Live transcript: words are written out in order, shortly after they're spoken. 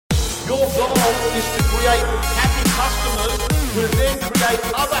Your goal is to create happy customers who then create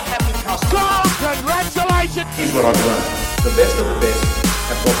other happy customers. Oh, congratulations! Here's what I've learned. The best of the best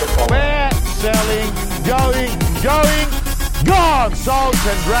have got the following. We're selling, going, gone. Sold,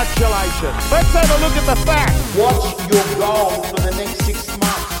 congratulations. Let's have a look at the facts. What's your goal for the next 6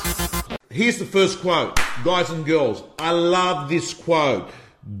 months? Here's the first quote. Guys and girls, I love this quote.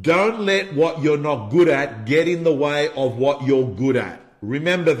 Don't let what you're not good at get in the way of what you're good at.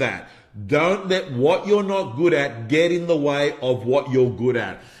 Remember that. Don't let what you're not good at get in the way of what you're good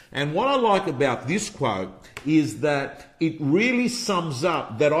at. And what I like about this quote is that it really sums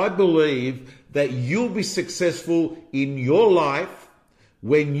up that I believe that you'll be successful in your life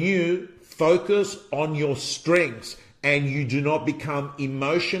when you focus on your strengths and you do not become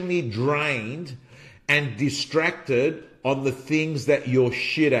emotionally drained and distracted on the things that you're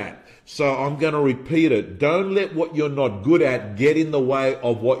shit at. So I'm going to repeat it. Don't let what you're not good at get in the way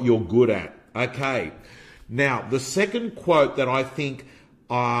of what you're good at. Okay. Now, the second quote that I think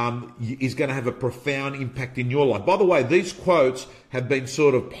is going to have a profound impact in your life. By the way, these quotes have been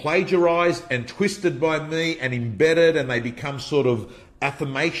sort of plagiarized and twisted by me and embedded, and they become sort of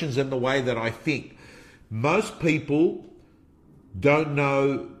affirmations in the way that I think. Most people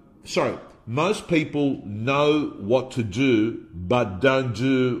know what to do, but don't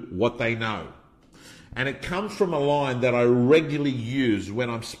do what they know. And it comes from a line that I regularly use when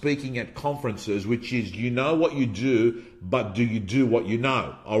I'm speaking at conferences, which is, you know what you do, but do you do what you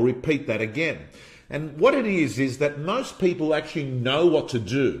know? I'll repeat that again. And what it is that most people actually know what to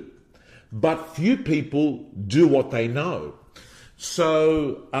do, but few people do what they know.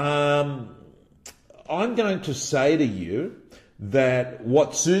 So I'm going to say to you that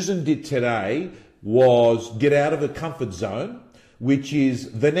what Susan did today was get out of her comfort zone, which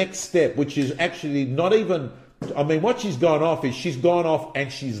is the next step, which is actually not even, what she's gone off is she's gone off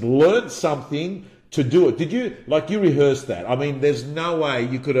and she's learned something to do it. Did you, you rehearsed that? There's no way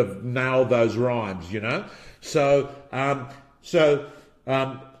you could have nailed those rhymes, you know? So,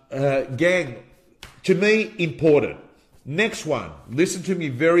 gang, to me, important. Next one, listen to me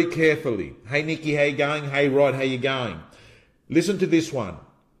very carefully. Hey, Nikki, how you going? Hey, Rod, how you going? Listen to this one.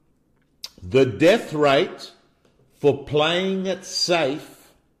 The death rate for playing it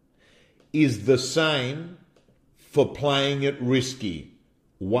safe is the same for playing it risky.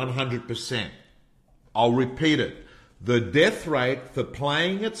 100%. I'll repeat it. The death rate for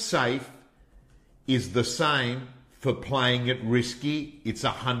playing it safe is the same for playing it risky. It's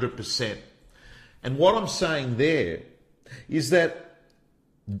 100%. And what I'm saying there is that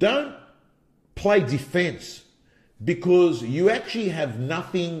don't play defense, because you actually have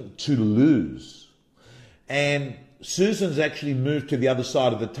nothing to lose. And Susan's actually moved to the other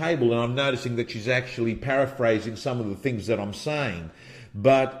side of the table, and I'm noticing that she's actually paraphrasing some of the things that I'm saying.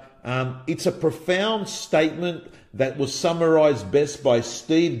 But it's a profound statement that was summarized best by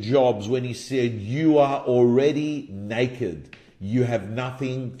Steve Jobs when he said, "You are already naked. You have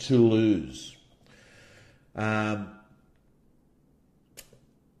nothing to lose."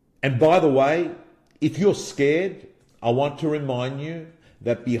 And by the way, if you're scared, I want to remind you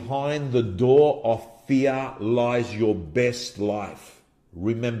that behind the door of fear lies your best life.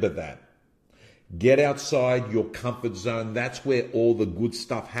 Remember that. Get outside your comfort zone. That's where all the good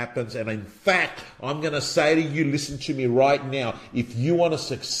stuff happens. And in fact, I'm going to say to you, listen to me right now. If you want to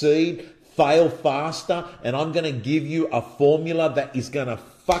succeed, fail faster, and I'm going to give you a formula that is going to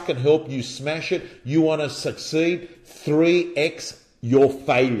fucking help you smash it. You want to succeed, 3x your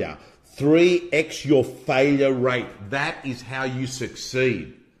failure. 3x your failure rate. That is how you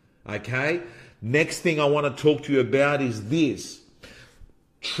succeed. Okay? Next thing I want to talk to you about is this.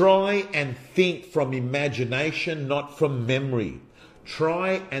 Try and think from imagination, not from memory.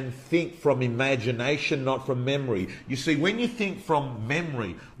 Try and think from imagination, not from memory. You see, when you think from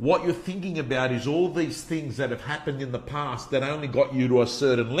memory, what you're thinking about is all these things that have happened in the past that only got you to a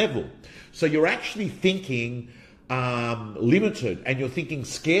certain level. So you're actually thinking limited, and you're thinking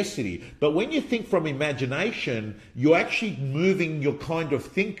scarcity. But when you think from imagination, you're actually moving your kind of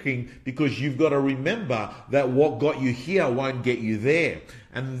thinking, because you've got to remember that what got you here won't get you there.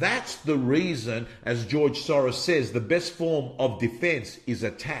 And that's the reason, as George Soros says, the best form of defense is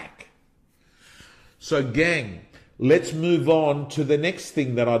attack. So gang, let's move on to the next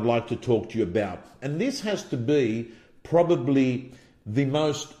thing that I'd like to talk to you about. And this has to be probably the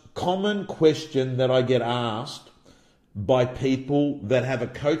most common question that I get asked by people that have a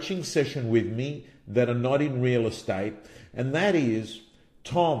coaching session with me that are not in real estate. And that is,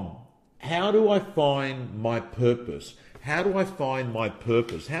 Tom, how do I find my purpose? how do I find my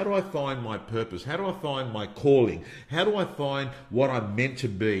purpose? How do I find my purpose? How do I find my calling? How do I find what I'm meant to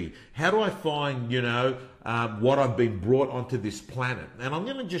be? How do I find, what I've been brought onto this planet? And I'm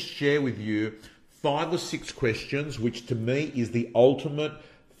going to just share with you 5 or 6 questions, which to me is the ultimate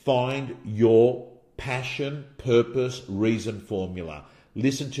find your passion, purpose, reason formula.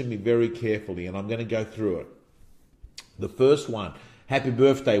 Listen to me very carefully, and I'm going to go through it. The first one, happy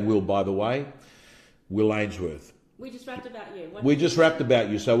birthday, Will, by the way. Will Ainsworth. We just rapped about you. We just rapped about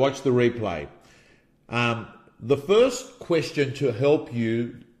you, so watch the replay. The first question to help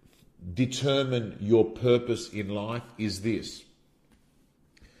you determine your purpose in life is this.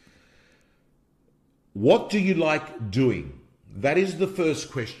 What do you like doing? That is the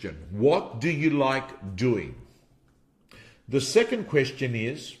first question. What do you like doing? The second question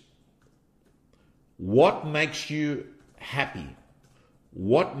is, what makes you happy?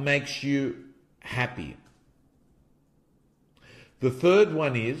 What makes you happy? The third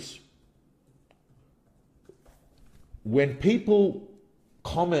one is, when people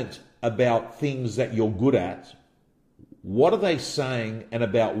comment about things that you're good at, what are they saying and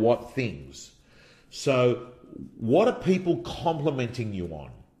about what things? So, what are people complimenting you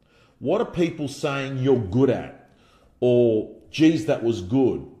on? What are people saying you're good at? Or, geez, that was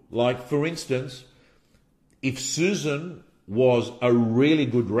good. Like, for instance, if Susan was a really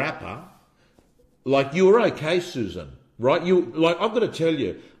good rapper, like, you were okay, Susan, right? I've got to tell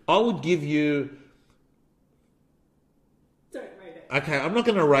you, I would give you... Don't rate it. Okay, I'm not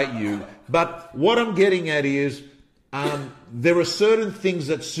going to rate you, but what I'm getting at is, there are certain things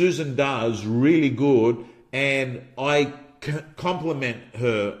that Susan does really good, and I compliment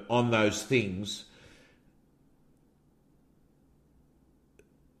her on those things.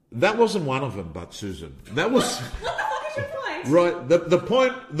 That wasn't one of them, but Susan. That was... What the fuck is your point? Right.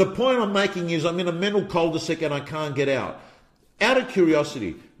 The point I'm making is I'm in a mental cul-de-sac and I can't get out. Out of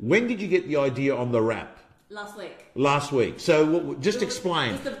curiosity, when did you get the idea on the rap? Last week. So just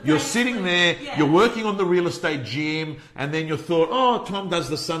explain. It was the You're best sitting there, yeah. You're working on the real estate gym, and then you thought, oh, Tom does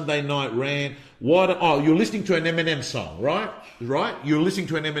the Sunday night rant. You're listening to an Eminem song, right? Right? You're listening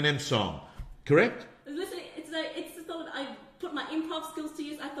to an Eminem song, correct? Listen, it's the thought I put my improv skills to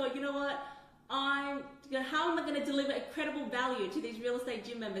use. I thought, you know what? How am I going to deliver incredible value to these real estate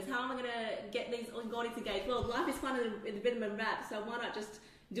gym members? How am I going to get these audience engaged? Well, life is fun in the rhythm and rap, so why not just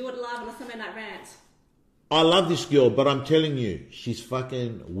do it live on a Sunday night rant? I love this girl, but I'm telling you, she's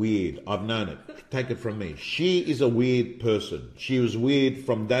fucking weird. I've known it. Take it from me. She is a weird person. She was weird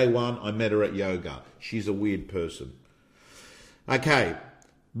from day one. I met her at yoga. She's a weird person. Okay,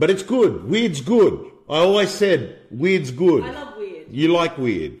 but it's good. Weird's good. I always said weird's good. I love weird. You like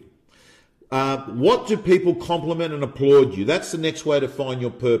weird. What do people compliment and applaud you? That's the next way to find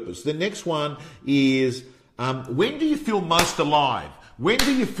your purpose. The next one is, when do you feel most alive? When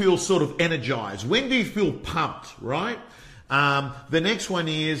do you feel sort of energized? When do you feel pumped, right? The next one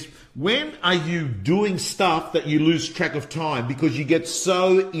is, when are you doing stuff that you lose track of time because you get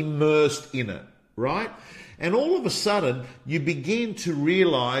so immersed in it, right? And all of a sudden, you begin to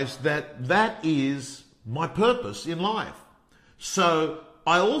realize that that is my purpose in life. So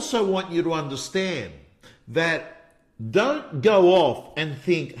I also want you to understand that don't go off and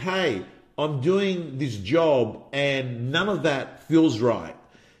think, hey, I'm doing this job and none of that feels right,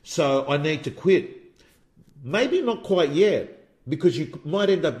 so I need to quit. Maybe not quite yet, because you might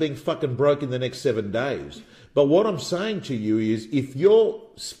end up being fucking broke in the next 7 days. But what I'm saying to you is, if you're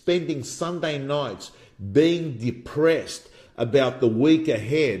spending Sunday nights being depressed about the week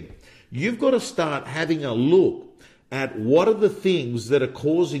ahead, you've got to start having a look at what are the things that are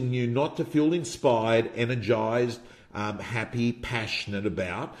causing you not to feel inspired, energized, happy, passionate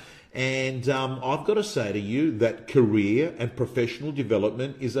about. And I've got to say to you that career and professional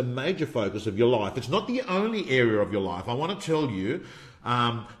development is a major focus of your life. It's not the only area of your life. I want to tell you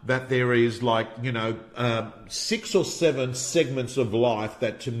that there is 6 or 7 segments of life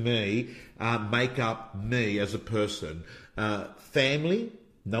that to me make up me as a person. Family,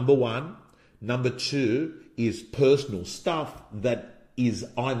 number 1. Number 2 is personal stuff that is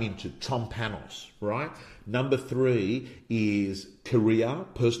I'm into, Tom Panos, right? Number 3 is career,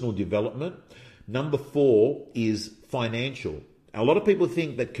 personal development. Number 4 is financial. A lot of people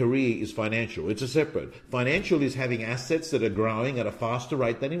think that career is financial. It's a separate. Financial is having assets that are growing at a faster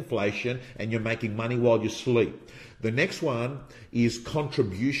rate than inflation, and you're making money while you sleep. The next one is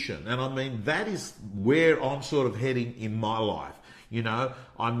contribution. And I mean, that is where I'm sort of heading in my life. You know,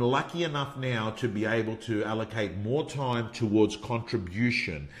 I'm lucky enough now to be able to allocate more time towards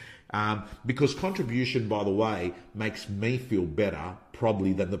contribution. Because contribution, by the way, makes me feel better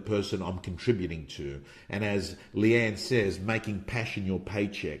probably than the person I'm contributing to. And as Leanne says, making passion your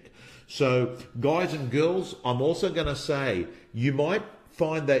paycheck. So guys and girls, I'm also going to say, you might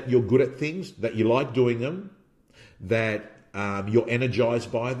find that you're good at things, that you like doing them, that you're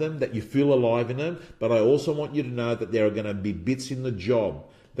energized by them, that you feel alive in them. But I also want you to know that there are going to be bits in the job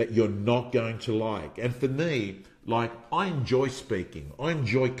that you're not going to like. And for me, like, I enjoy speaking, I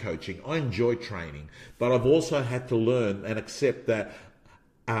enjoy coaching, I enjoy training, but I've also had to learn and accept that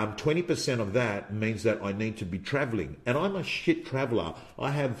 20% of that means that I need to be traveling. And I'm a shit traveler.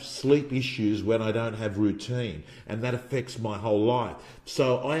 I have sleep issues when I don't have routine, and that affects my whole life.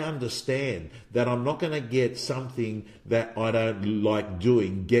 So I understand that I'm not going to get something that I don't like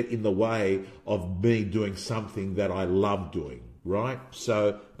doing get in the way of me doing something that I love doing, right?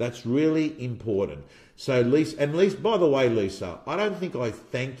 So that's really important. So Lisa, by the way, Lisa, I don't think I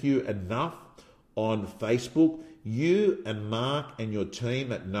thank you enough on Facebook. You and Mark and your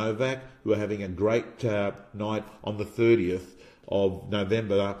team at Novak, who are having a great night on the 30th of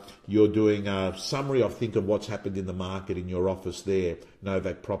November, you're doing a summary, I think, of what's happened in the market in your office there,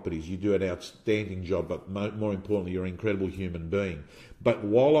 Novak Properties. You do an outstanding job, but more importantly, you're an incredible human being. But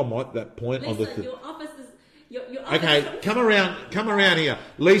while I'm at that point... Listen, your office is... Okay, come around here.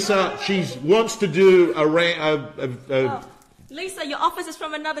 Lisa, she wants to do Lisa, your office is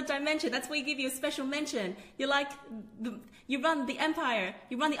from another dimension. That's why we give you a special mention. You're like, you run the empire.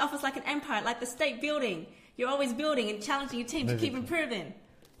 You run the office like an empire, like the state building. You're always building and challenging your team to keep improving.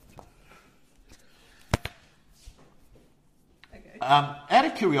 Okay. Out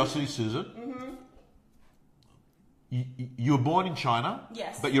of curiosity, Susan, you were born in China,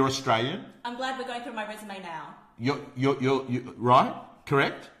 yes, but you're Australian. I'm glad we're going through my resume now. You're right,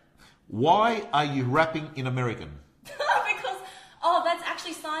 correct. Why are you rapping in American? That's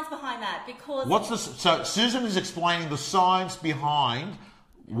actually science behind that. Because so Susan is explaining the science behind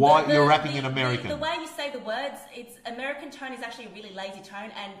why you're rapping in American. The way you say the words, it's American tone is actually a really lazy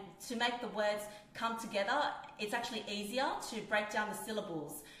tone, and to make the words come together, it's actually easier to break down the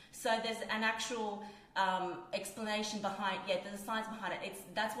syllables. So there's an actual explanation behind. Yeah, there's a science behind it.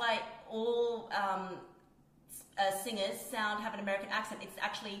 That's why all singers have an American accent. It's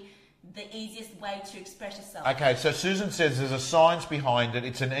actually the easiest way to express yourself. Okay, so Susan says there's a science behind it.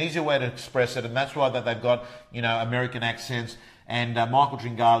 It's an easier way to express it, and that's why that they've got, American accents. And Michael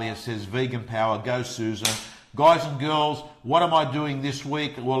Tringalia says, vegan power, go Susan. Guys and girls, what am I doing this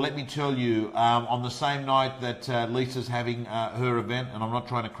week? Well, let me tell you, on the same night that Lisa's having her event, and I'm not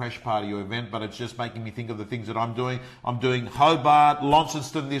trying to crash party your event, but it's just making me think of the things that I'm doing. I'm doing Hobart,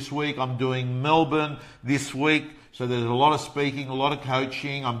 Launceston this week. I'm doing Melbourne this week. So there's a lot of speaking, a lot of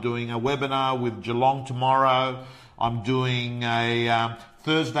coaching. I'm doing a webinar with Geelong tomorrow. I'm doing a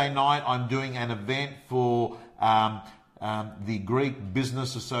Thursday night. I'm doing an event for the Greek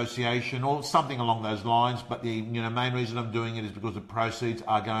Business Association or something along those lines. But the main reason I'm doing it is because the proceeds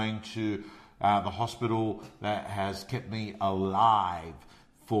are going to the hospital that has kept me alive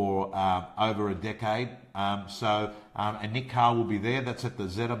for over a decade. And Nick Carr will be there. That's at the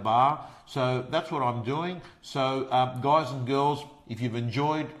Zeta Bar. So that's what I'm doing. So guys and girls, if you've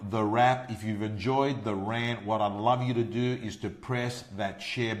enjoyed the rap, if you've enjoyed the rant, what I'd love you to do is to press that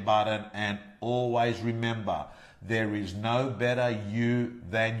share button, and always remember, there is no better you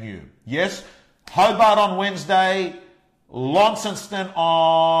than you. Yes, Hobart on Wednesday, Launceston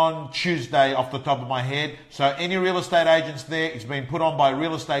on Tuesday off the top of my head. So any real estate agents there, it's been put on by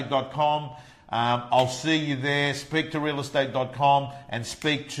realestate.com. I'll see you there. Speak to realestate.com and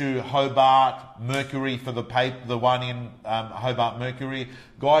speak to Hobart Mercury for the one in Hobart Mercury.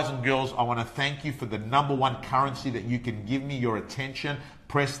 Guys and girls, I want to thank you for the number one currency that you can give me, your attention.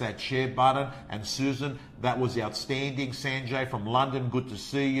 Press that share button. And Susan, that was outstanding. Sanjay from London, good to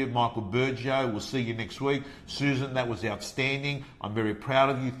see you. Michael Burgio, we'll see you next week. Susan, that was outstanding. I'm very proud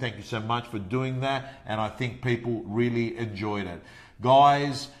of you. Thank you so much for doing that. And I think people really enjoyed it.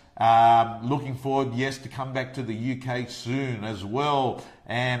 Guys, looking forward, yes, to come back to the UK soon as well.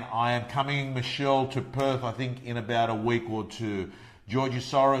 And I am coming, Michelle, to Perth, I think, in about a week or two. Georgie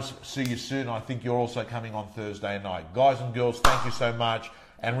Soros, see you soon. I think you're also coming on Thursday night. Guys and girls, thank you so much.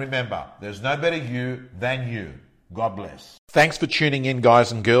 And remember, there's no better you than you. God bless. Thanks for tuning in,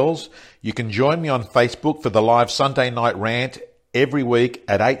 guys and girls. You can join me on Facebook for the live Sunday night rant every week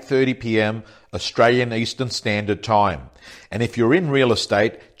at 8:30 p.m. Australian Eastern Standard Time. And if you're in real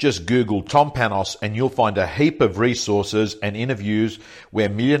estate, just Google Tom Panos and you'll find a heap of resources and interviews where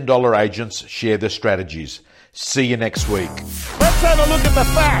 $1 million agents share their strategies. See you next week. Let's have a look at the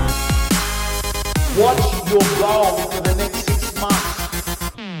facts. What's your goal for the next